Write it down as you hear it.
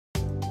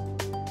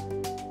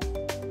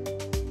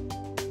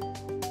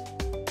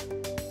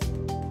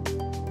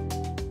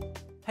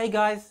Hey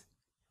guys,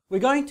 we're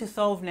going to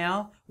solve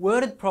now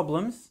worded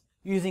problems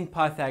using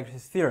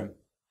Pythagoras' theorem.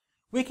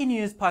 We can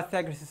use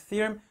Pythagoras'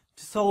 theorem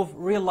to solve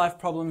real-life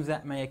problems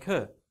that may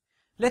occur.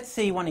 Let's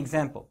see one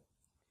example.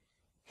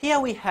 Here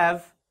we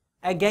have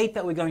a gate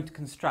that we're going to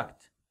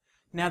construct.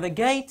 Now the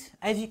gate,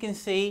 as you can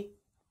see,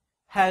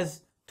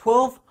 has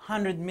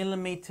 1200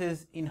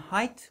 millimeters in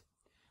height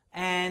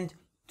and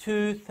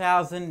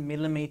 2000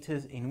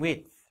 millimeters in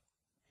width.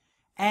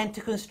 And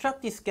to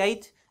construct this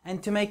gate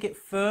and to make it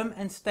firm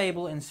and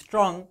stable and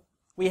strong,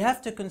 we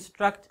have to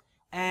construct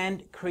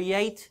and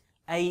create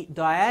a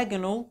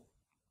diagonal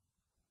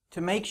to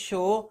make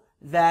sure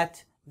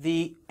that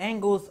the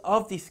angles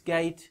of this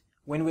gate,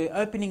 when we're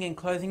opening and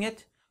closing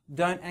it,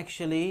 don't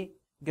actually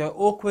go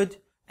awkward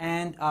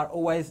and are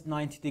always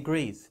 90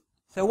 degrees.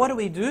 So what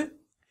do?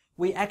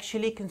 We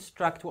actually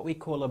construct what we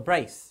call a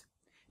brace.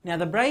 Now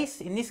the brace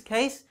in this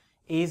case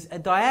is a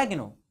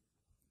diagonal.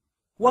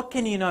 What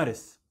can you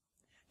notice?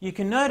 You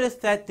can notice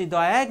that the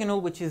diagonal,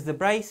 which is the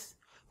brace,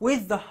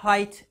 with the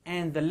height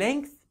and the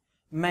length,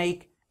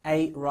 make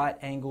a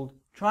right-angled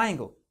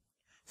triangle.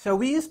 So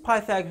we use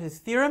Pythagoras'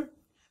 theorem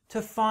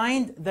to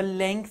find the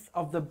length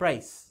of the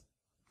brace.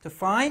 So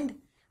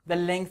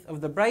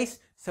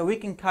we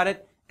can cut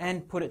it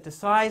and put it to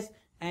size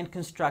and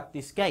construct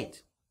this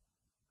gate.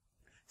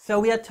 So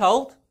we are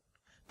told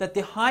that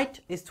the height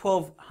is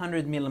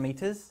 1200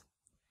 millimeters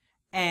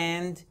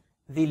and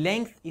the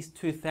length is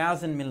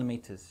 2000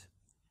 millimeters.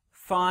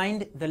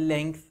 Find the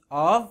length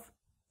of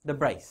the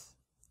brace.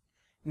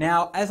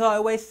 Now, as I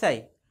always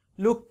say,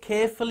 look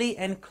carefully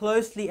and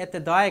closely at the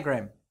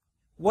diagram.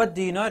 What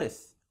do you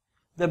notice?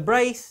 The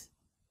brace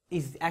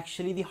is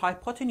actually the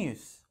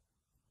hypotenuse.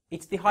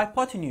 It's the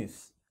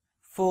hypotenuse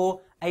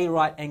for a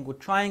right-angled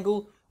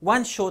triangle.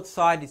 One short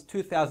side is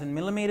 2000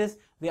 millimeters,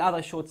 the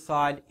other short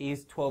side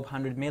is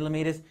 1200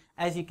 millimeters.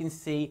 As you can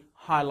see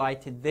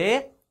highlighted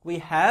there, we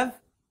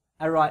have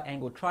a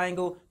right-angled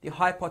triangle. The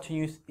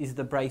hypotenuse is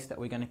the brace that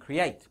we're going to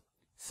create.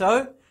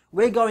 So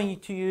we're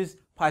going to use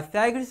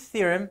Pythagoras'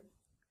 theorem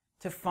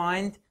to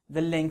find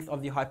the length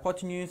of the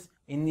hypotenuse,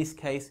 in this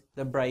case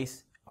the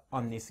brace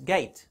on this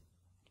gate.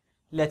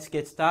 Let's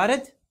get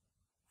started.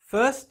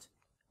 First,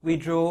 we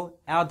draw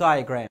our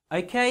diagram.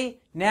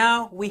 Okay,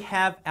 now we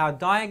have our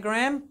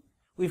diagram.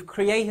 We've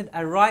created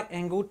a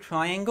right-angled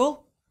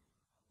triangle.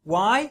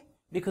 Why?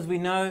 Because we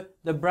know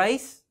the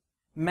brace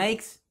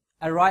makes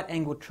a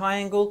right-angled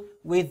triangle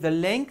with the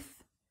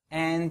length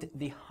and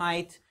the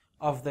height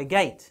of the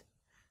gate.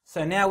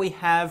 So now we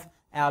have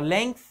our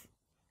length,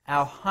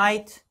 our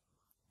height,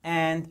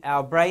 and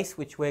our brace,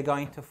 which we're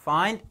going to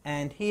find.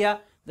 And here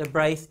the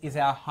brace is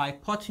our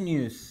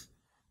hypotenuse.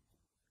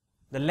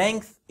 The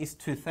length is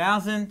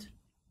 2000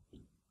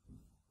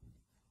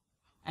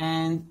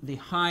 and the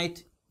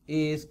height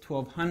is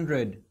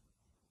 1200.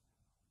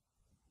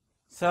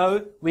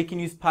 So we can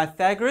use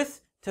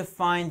Pythagoras to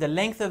find the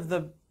length of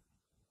the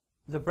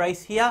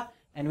brace here,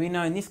 and we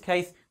know in this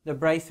case the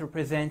brace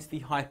represents the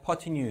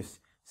hypotenuse.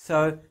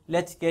 So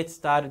let's get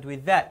started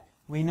with that.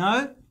 We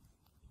know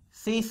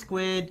c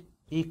squared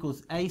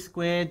equals a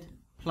squared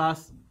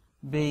plus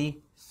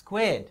b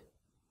squared.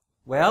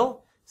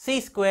 Well, c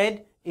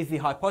squared is the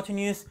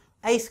hypotenuse,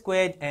 a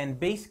squared and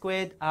b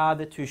squared are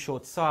the two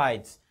short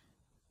sides.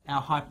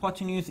 Our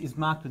hypotenuse is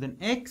marked with an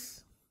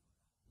x.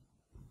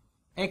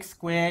 X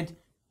squared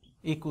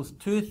equals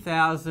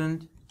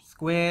 2000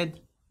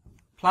 squared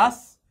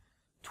plus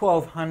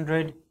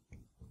 1200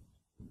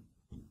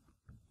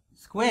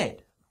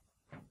 squared.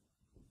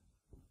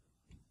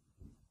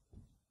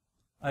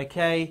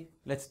 Okay,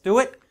 let's do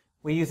it.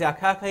 We use our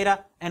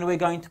calculator and we're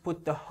going to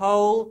put the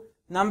whole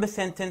number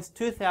sentence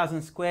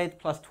 2000 squared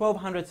plus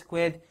 1200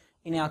 squared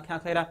in our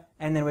calculator,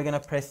 and then we're going to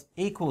press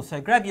equal.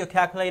 So grab your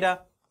calculator.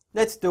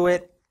 Let's do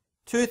it.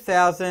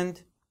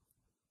 2000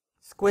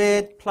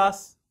 squared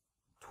plus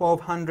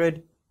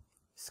 1200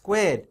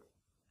 squared.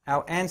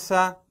 Our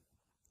answer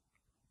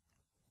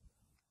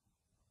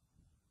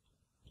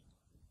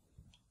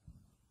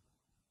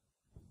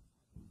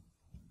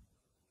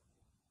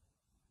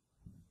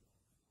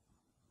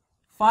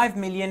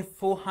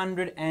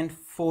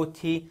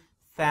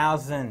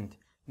 $5,440,000.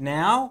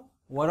 Now,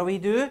 what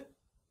do?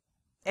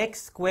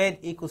 X squared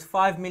equals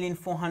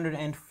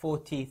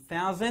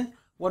 5,440,000.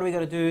 What do we got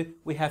to do?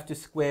 We have to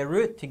square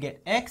root to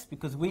get x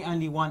because we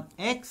only want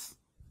x.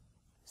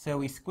 So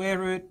we square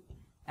root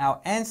our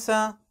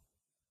answer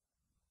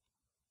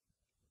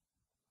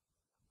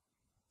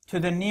to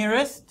the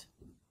nearest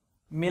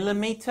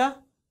millimeter.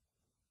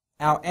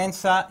 Our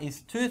answer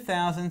is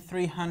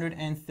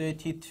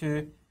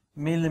 2,332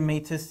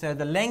 millimeters. So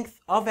the length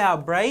of our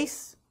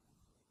brace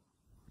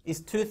is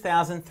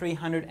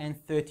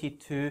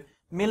 2,332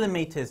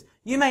 millimeters.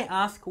 You may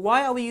ask,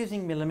 why are we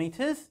using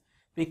millimeters?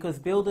 Because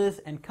builders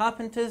and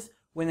carpenters,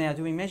 when they are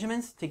doing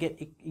measurements to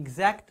get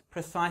exact,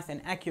 precise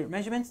and accurate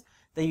measurements,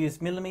 they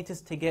use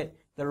millimeters to get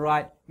the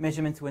right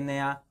measurements when they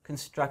are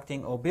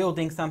constructing or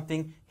building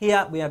something.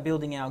 Here we are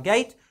building our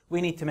gate.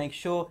 We need to make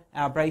sure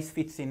our brace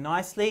fits in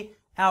nicely.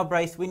 Our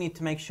brace, we need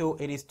to make sure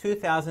it is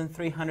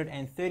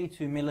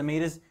 2,332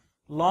 millimeters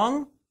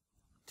long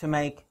to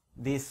make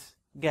this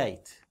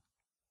gate.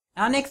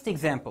 Our next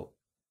example.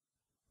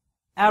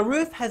 Our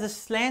roof has a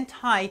slant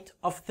height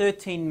of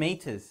 13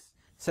 meters.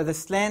 So the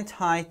slant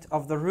height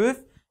of the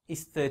roof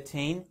is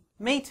 13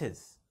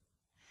 meters.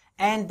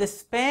 And the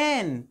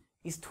span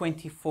is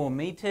 24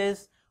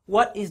 meters.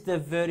 What is the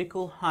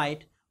vertical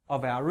height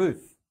of our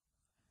roof?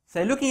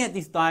 So looking at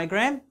this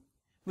diagram,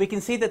 we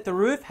can see that the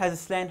roof has a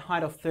slant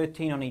height of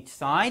 13 on each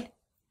side.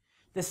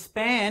 The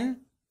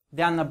span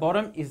down the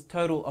bottom is a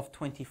total of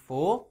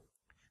 24.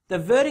 The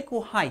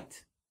vertical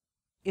height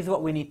is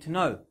what we need to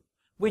know,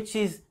 which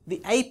is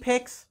the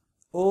apex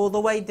all the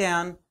way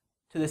down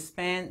to the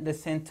span, the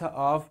center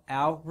of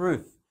our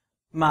roof,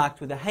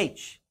 marked with a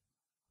H.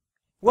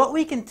 What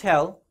we can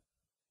tell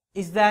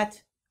is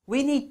that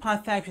we need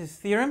Pythagoras'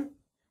 theorem,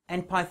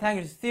 and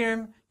Pythagoras'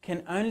 theorem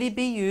can only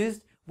be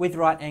used with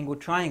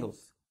right-angled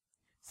triangles.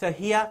 So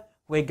here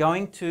we're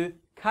going to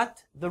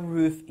cut the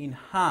roof in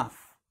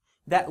half.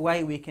 That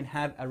way we can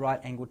have a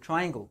right-angled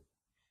triangle.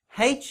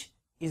 H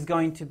is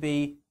going to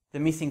be the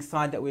missing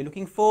side that we're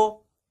looking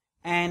for,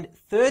 and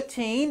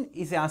 13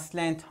 is our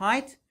slant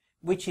height,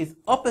 which is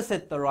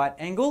opposite the right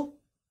angle.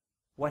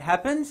 What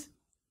happens?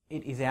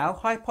 It is our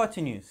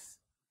hypotenuse.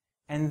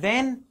 And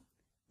then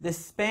the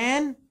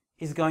span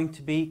is going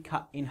to be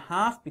cut in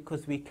half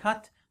because we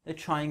cut the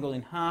triangle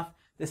in half.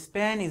 The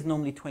span is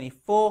normally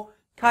 24.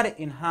 Cut it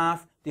in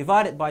half,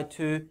 divide it by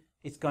 2,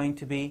 it's going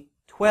to be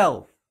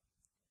 12.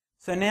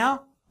 So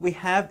now we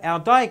have our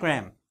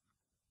diagram.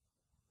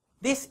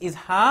 This is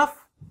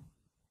half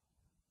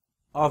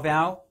of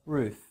our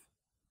roof.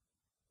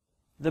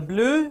 The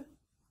blue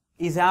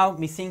is our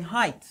missing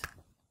height.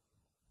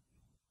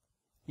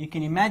 You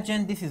can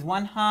imagine this is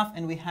one half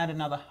and we had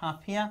another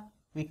half here.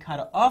 We cut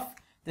it off.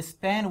 The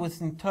span was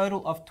in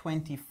total of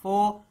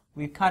 24.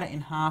 We cut it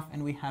in half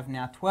and we have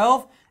now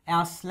 12.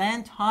 Our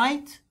slant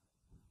height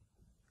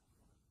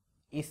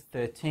is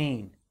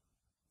 13.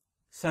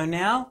 So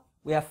now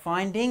we are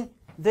finding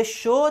the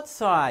short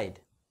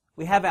side.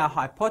 We have our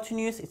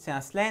hypotenuse, it's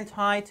our slant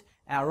height,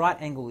 our right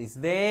angle is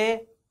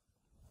there.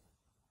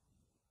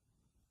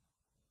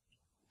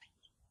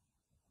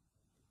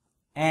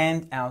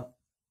 And our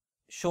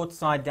short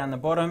side down the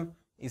bottom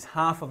is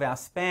half of our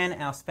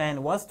span. Our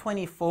span was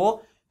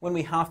 24. When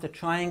we halved the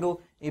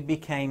triangle, it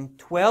became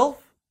 12.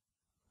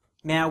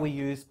 Now we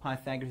use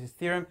Pythagoras'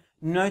 theorem.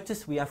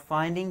 Notice we are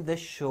finding the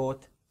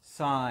short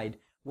side.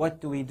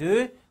 What do? We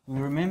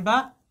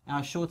remember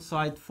our short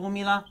side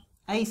formula,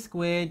 a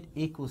squared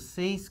equals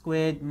c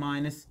squared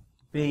minus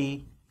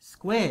b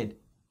squared.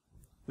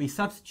 We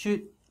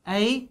substitute.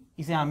 A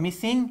is our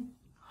missing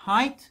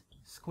height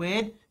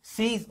squared.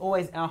 C is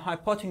always our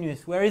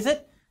hypotenuse. Where is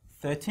it?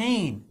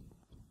 13.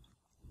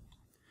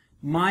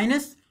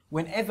 Minus,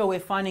 whenever we're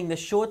finding the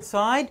short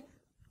side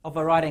of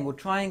a right angled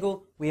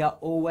triangle, we are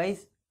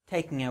always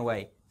taking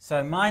away.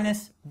 So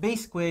minus b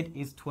squared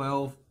is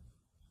 12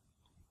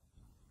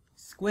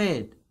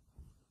 squared.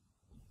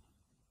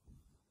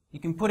 You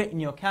can put it in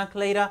your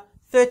calculator.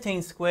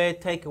 13 squared,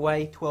 take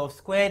away 12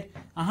 squared,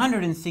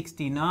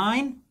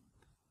 169.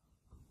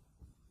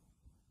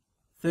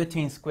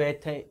 13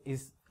 squared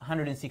is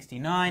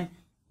 169.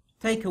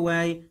 Take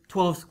away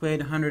 12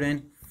 squared,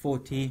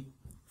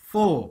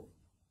 144.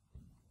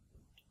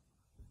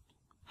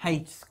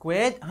 H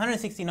squared,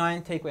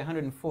 169, take away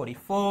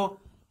 144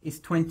 is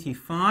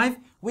 25.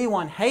 We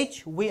want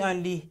H, we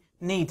only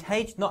need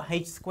H, not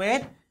H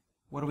squared.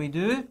 What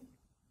do?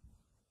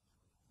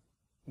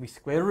 We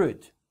square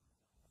root.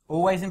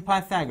 Always in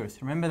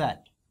Pythagoras, remember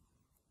that.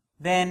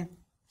 Then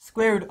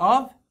square root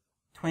of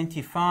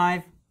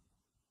 25.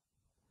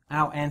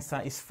 Our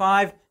answer is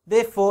 5.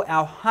 Therefore,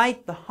 our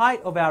height, the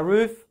height of our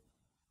roof,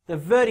 the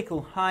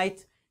vertical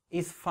height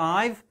is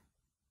 5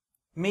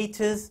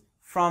 meters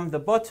from the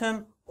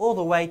bottom all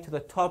the way to the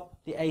top,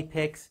 the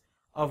apex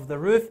of the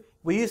roof.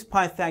 We use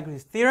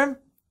Pythagoras' theorem.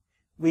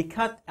 We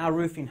cut our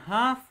roof in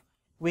half.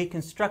 We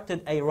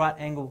constructed a right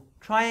angle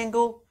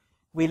triangle.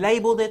 We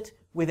labeled it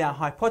with our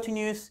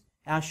hypotenuse,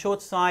 our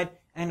short side,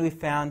 and we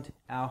found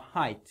our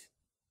height.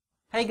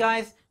 Hey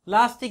guys,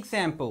 last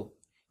example.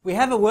 We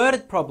have a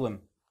worded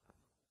problem.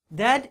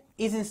 Dad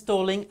is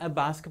installing a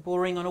basketball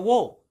ring on a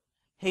wall.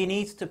 He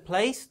needs to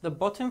place the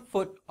bottom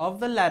foot of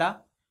the ladder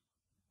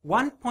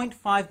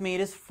 1.5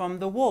 meters from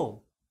the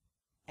wall,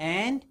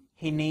 and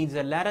he needs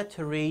a ladder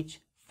to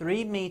reach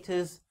 3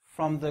 meters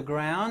from the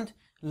ground,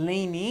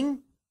 leaning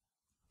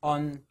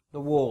on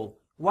the wall.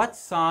 What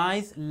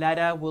size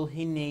ladder will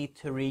he need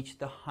to reach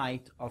the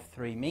height of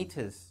 3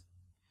 meters?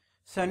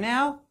 So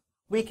now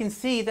we can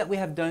see that we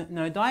have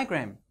no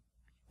diagram.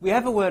 We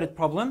have a worded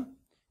problem,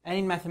 and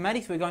in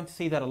mathematics we're going to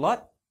see that a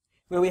lot,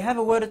 where we have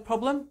a worded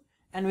problem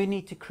and we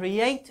need to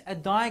create a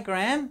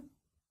diagram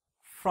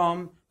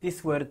from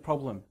this worded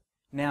problem.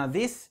 Now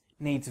this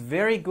needs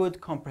very good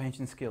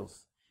comprehension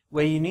skills,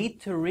 where you need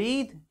to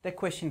read the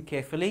question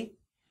carefully,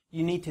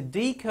 you need to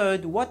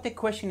decode what the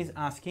question is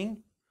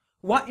asking,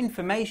 what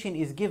information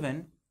is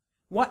given,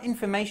 what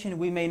information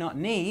we may not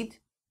need,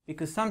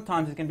 because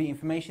sometimes there's going to be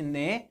information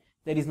there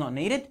that is not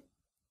needed,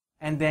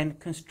 and then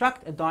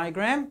construct a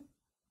diagram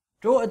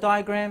draw a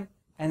diagram,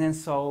 and then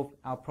solve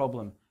our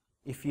problem.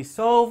 If you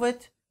solve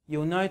it,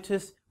 you'll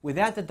notice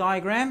without the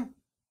diagram,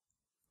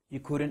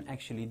 you couldn't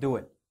actually do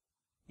it.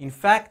 In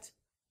fact,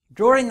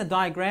 drawing the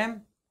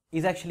diagram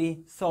is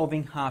actually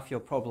solving half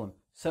your problem.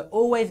 So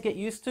always get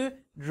used to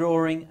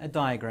drawing a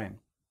diagram.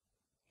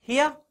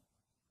 Here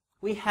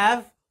we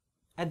have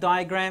a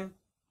diagram.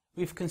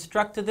 We've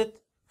constructed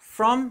it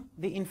from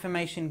the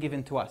information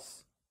given to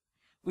us.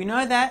 We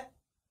know that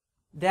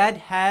Dad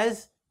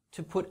has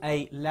to put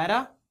a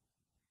ladder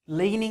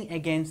leaning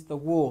against the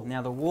wall.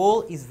 Now the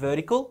wall is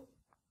vertical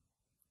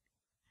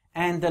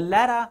and the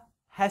ladder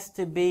has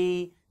to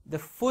be, the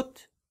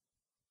foot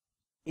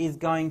is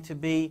going to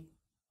be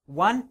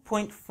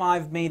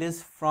 1.5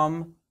 meters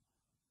from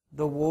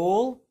the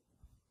wall.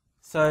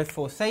 So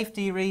for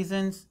safety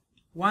reasons,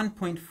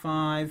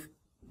 1.5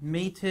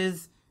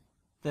 meters,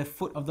 the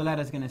foot of the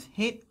ladder is going to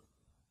hit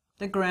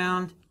the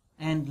ground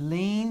and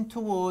lean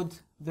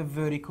towards the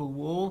vertical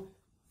wall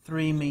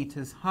 3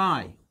 meters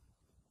high.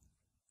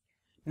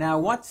 Now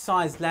what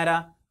size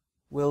ladder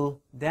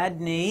will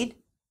Dad need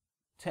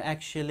to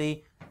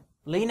actually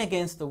lean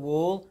against the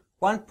wall?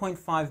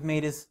 1.5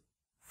 meters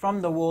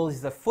from the wall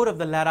is the foot of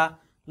the ladder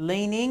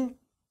leaning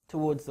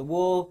towards the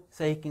wall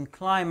so he can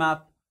climb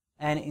up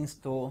and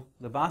install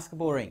the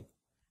basketball ring.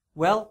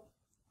 Well,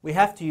 we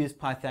have to use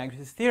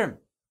Pythagoras' theorem.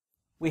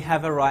 We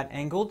have a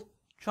right-angled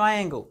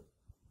triangle.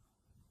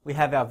 We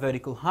have our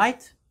vertical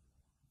height.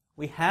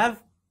 We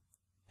have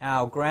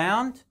our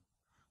ground.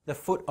 The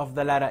foot of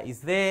the ladder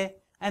is there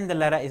and the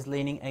ladder is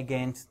leaning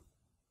against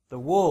the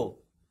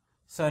wall.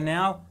 So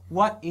now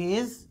what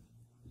is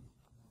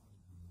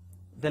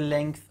the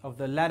length of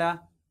the ladder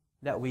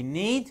that we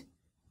need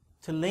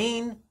to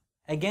lean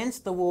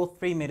against the wall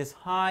 3 meters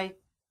high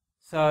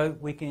so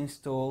we can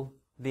install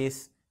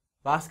this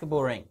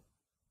basketball ring?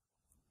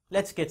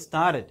 Let's get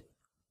started.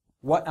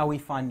 What are we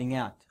finding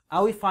out?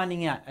 Are we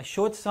finding out a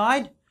short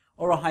side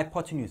or a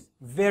hypotenuse?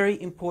 Very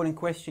important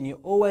question. You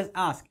always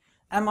ask,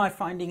 am I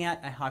finding out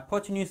a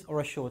hypotenuse or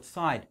a short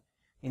side?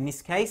 In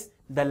this case,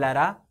 the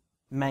ladder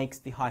makes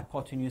the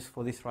hypotenuse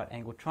for this right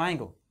angle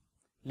triangle.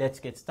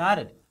 Let's get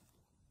started.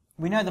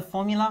 We know the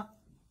formula,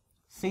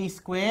 c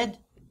squared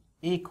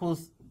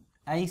equals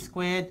a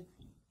squared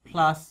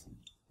plus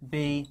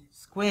b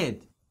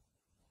squared.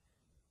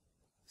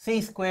 C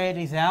squared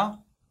is our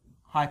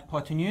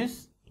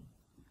hypotenuse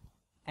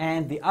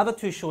and the other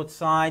two short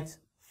sides,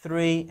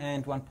 3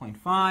 and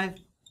 1.5.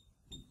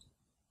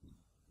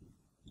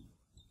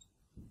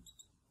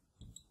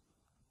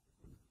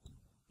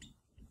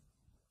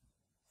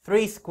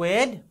 Three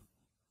squared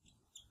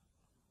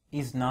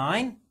is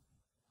 9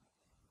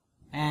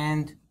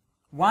 and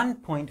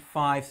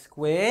 1.5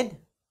 squared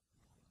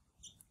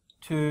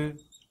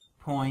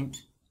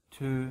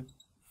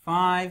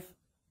 2.25.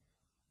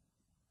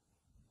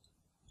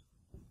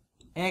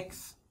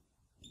 X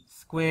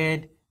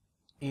squared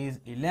is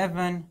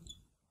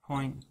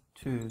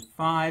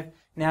 11.25.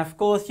 Now of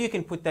course you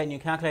can put that in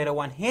your calculator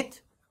one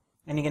hit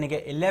and you're going to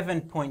get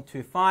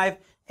 11.25.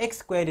 X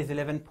squared is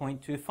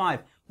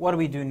 11.25. What do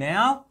we do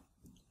now?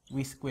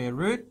 We square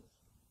root.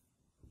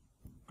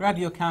 Grab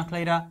your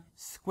calculator,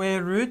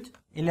 square root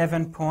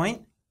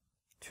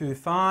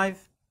 11.25.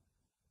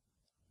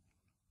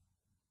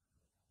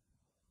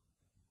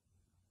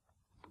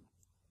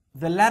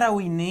 The ladder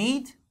we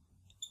needs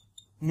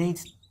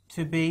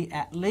to be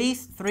at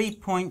least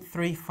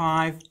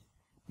 3.35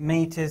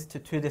 meters to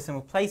 2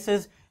 decimal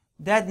places.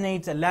 Dad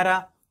needs a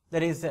ladder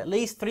that is at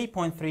least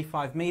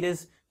 3.35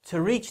 meters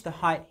to reach the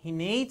height he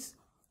needs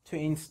to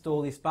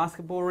install this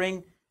basketball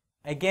ring.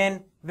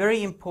 Again,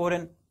 very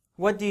important.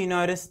 What do you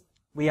notice?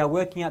 We are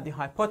working out the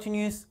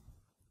hypotenuse.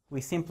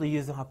 We simply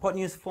use the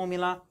hypotenuse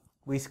formula.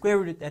 We square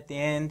root it at the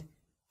end.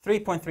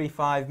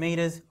 3.35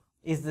 meters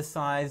is the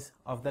size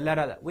of the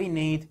ladder that we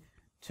need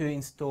to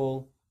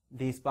install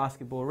this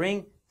basketball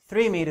ring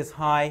 3 meters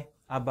high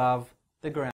above the ground.